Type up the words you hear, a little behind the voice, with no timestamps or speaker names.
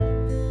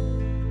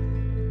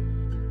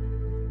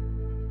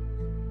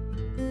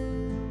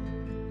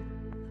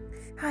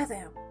Hi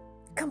there.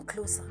 Come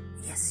closer.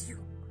 Yes, you.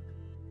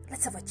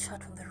 Let's have a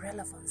chat on the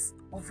relevance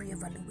of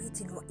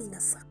reevaluating your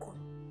inner circle.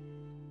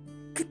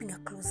 Keeping a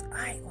close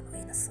eye on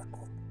your inner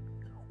circle.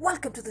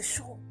 Welcome to the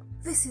show.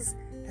 This is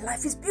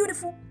Life is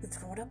Beautiful with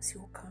Rhoda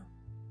Msioka.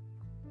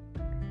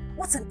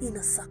 What's an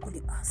inner circle,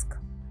 you ask?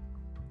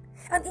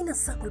 An inner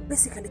circle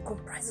basically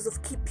comprises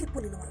of key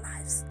people in our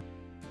lives.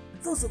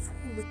 Those of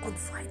whom we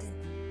confide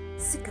in,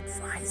 seek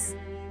advice,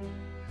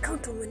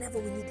 count on whenever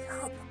we need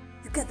help.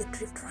 You get the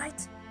drift,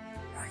 right?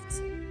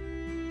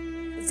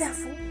 Right.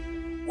 Therefore,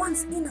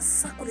 one's inner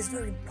circle is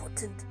very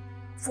important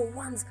for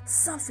one's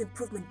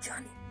self-improvement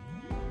journey.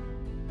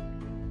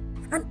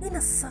 An inner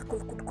circle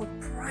could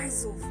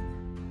comprise of,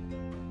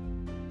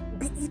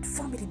 be it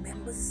family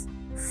members,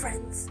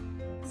 friends,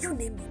 you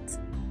name it.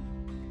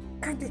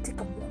 Kindly take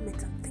a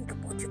moment and think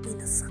about your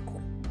inner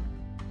circle.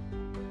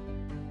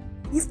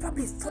 You've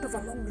probably thought of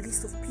a long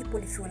list of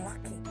people if you're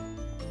lucky.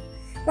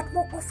 But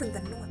more often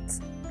than not,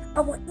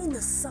 our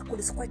inner circle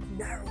is quite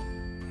narrow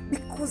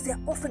because they are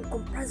often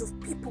comprised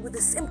of people with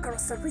the same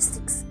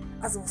characteristics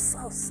as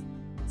ourselves,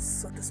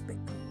 so to speak.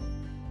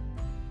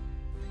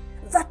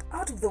 That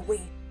out of the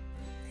way,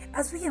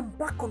 as we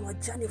embark on our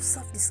journey of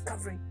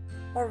self-discovery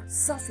or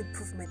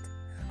self-improvement,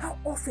 how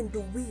often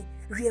do we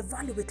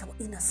reevaluate our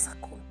inner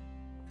circle?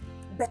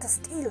 Better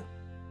still,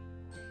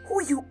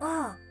 who you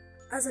are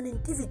as an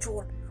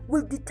individual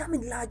will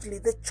determine largely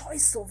the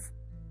choice of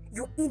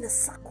your inner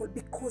circle,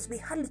 because we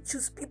hardly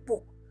choose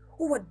people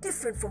who are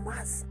different from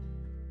us.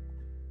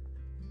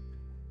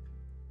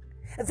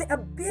 The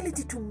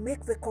ability to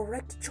make the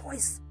correct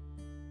choice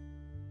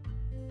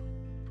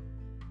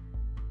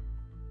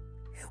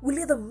will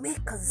either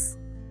make us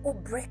or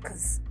break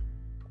us.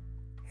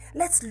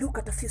 Let's look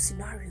at a few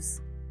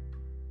scenarios.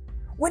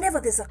 Whenever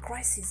there's a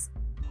crisis,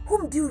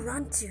 whom do you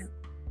run to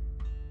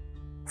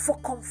for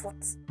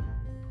comfort,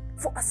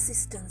 for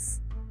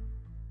assistance,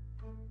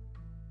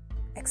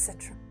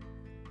 etc.?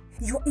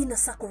 Your inner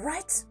circle,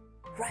 right?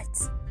 Right.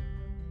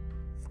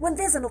 When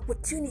there's an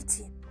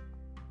opportunity,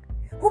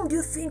 whom do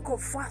you think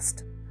of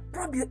first?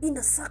 Probably your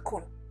inner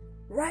circle,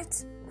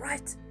 right?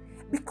 Right.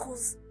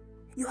 Because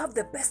you have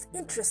the best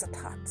interests at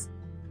heart.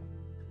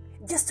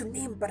 Just to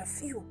name but a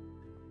few.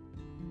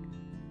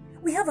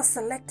 We have a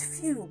select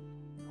few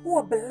who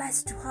are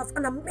blessed to have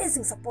an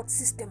amazing support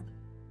system.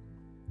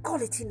 Call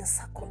it inner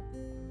circle.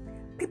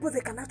 People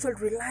they can actually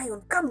rely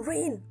on, come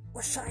rain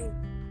or shine.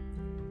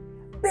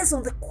 Based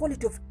on the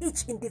quality of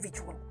each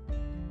individual.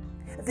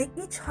 They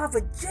each have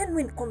a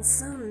genuine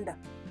concern.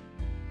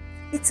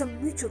 It's a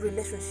mutual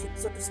relationship,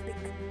 so to speak.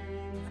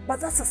 But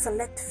that's a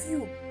select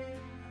few.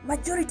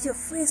 Majority are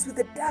faced with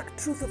the dark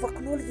truth of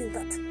acknowledging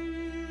that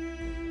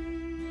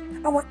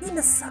our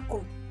inner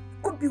circle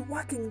could be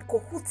working in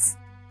cahoots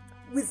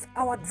with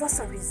our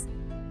adversaries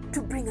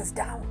to bring us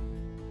down.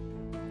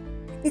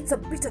 It's a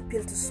bitter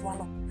pill to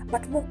swallow,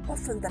 but more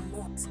often than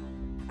not,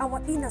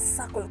 our inner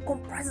circle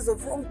comprises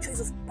of wrong choice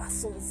of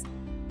persons.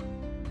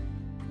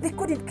 They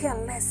couldn't care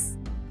less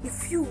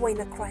if you were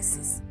in a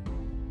crisis.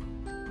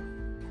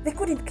 They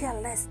couldn't care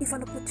less if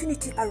an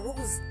opportunity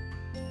arose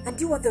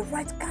and you were the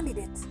right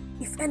candidate.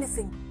 If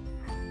anything,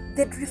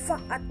 they'd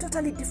refer a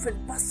totally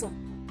different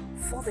person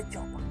for the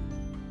job.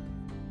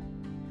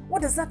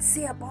 What does that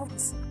say about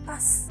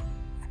us?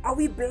 Are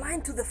we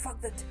blind to the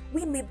fact that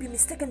we may be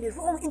mistakenly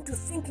wrong into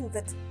thinking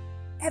that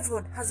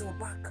everyone has our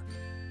back,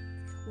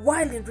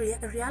 while in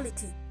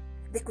reality,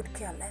 they could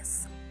care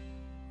less?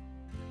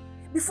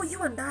 Before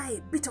you and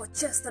I beat our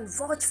chest and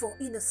vouch for our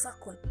inner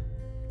circle,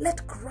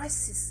 let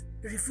crisis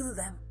reveal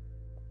them.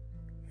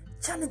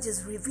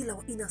 Challenges reveal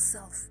our inner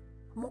self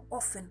more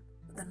often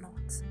than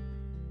not.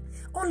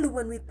 Only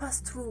when we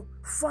pass through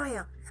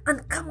fire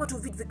and come out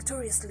of it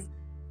victoriously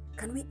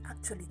can we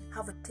actually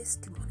have a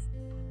testimony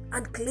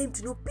and claim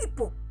to know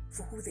people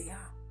for who they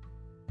are.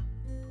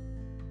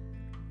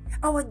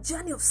 Our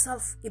journey of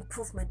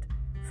self-improvement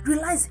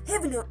relies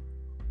heavily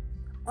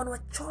on our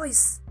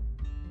choice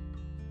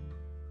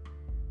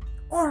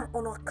or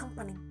on our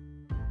company,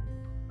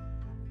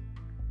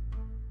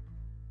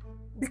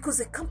 because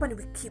the company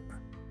we keep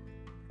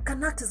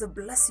can act as a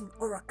blessing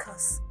or a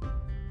curse,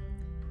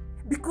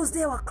 because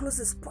they are our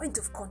closest point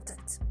of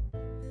contact.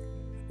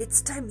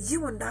 It's time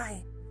you and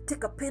I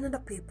take a pen and a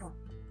paper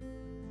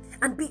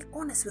and be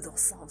honest with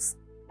ourselves.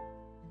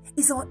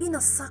 Is our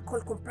inner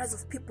circle comprised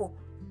of people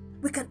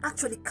we can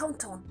actually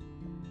count on,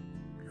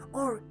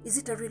 or is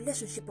it a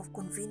relationship of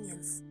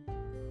convenience?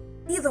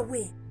 Either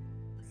way,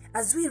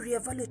 as we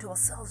reevaluate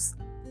ourselves,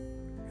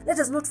 let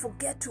us not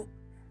forget to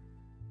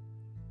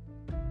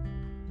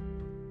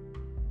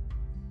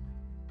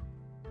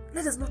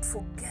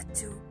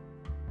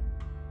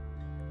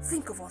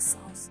think of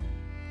ourselves.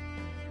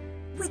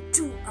 We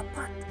too are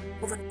part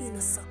of an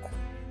inner circle.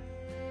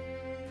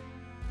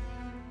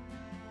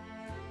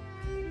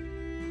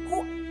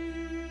 Who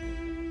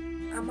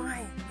am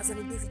I as an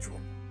individual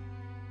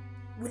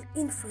will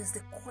influence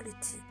the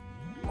quality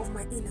of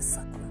my inner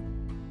circle.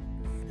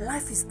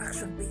 Life is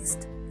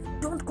action-based.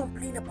 Don't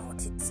complain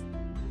about it.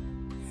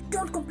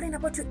 Don't complain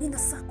about your inner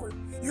circle.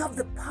 You have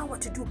the power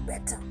to do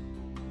better.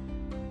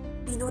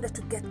 in order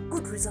to get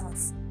good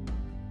results.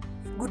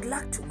 Good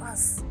luck to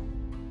us,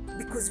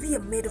 because we are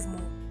made of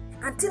more.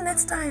 Until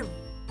next time,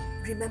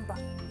 remember,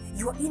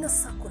 your inner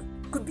circle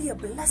could be a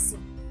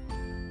blessing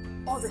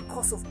or the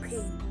cause of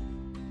pain.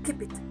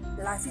 Keep it.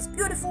 Life is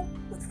beautiful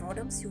with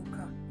Rhoda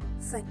Msuka.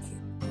 Thank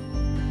you.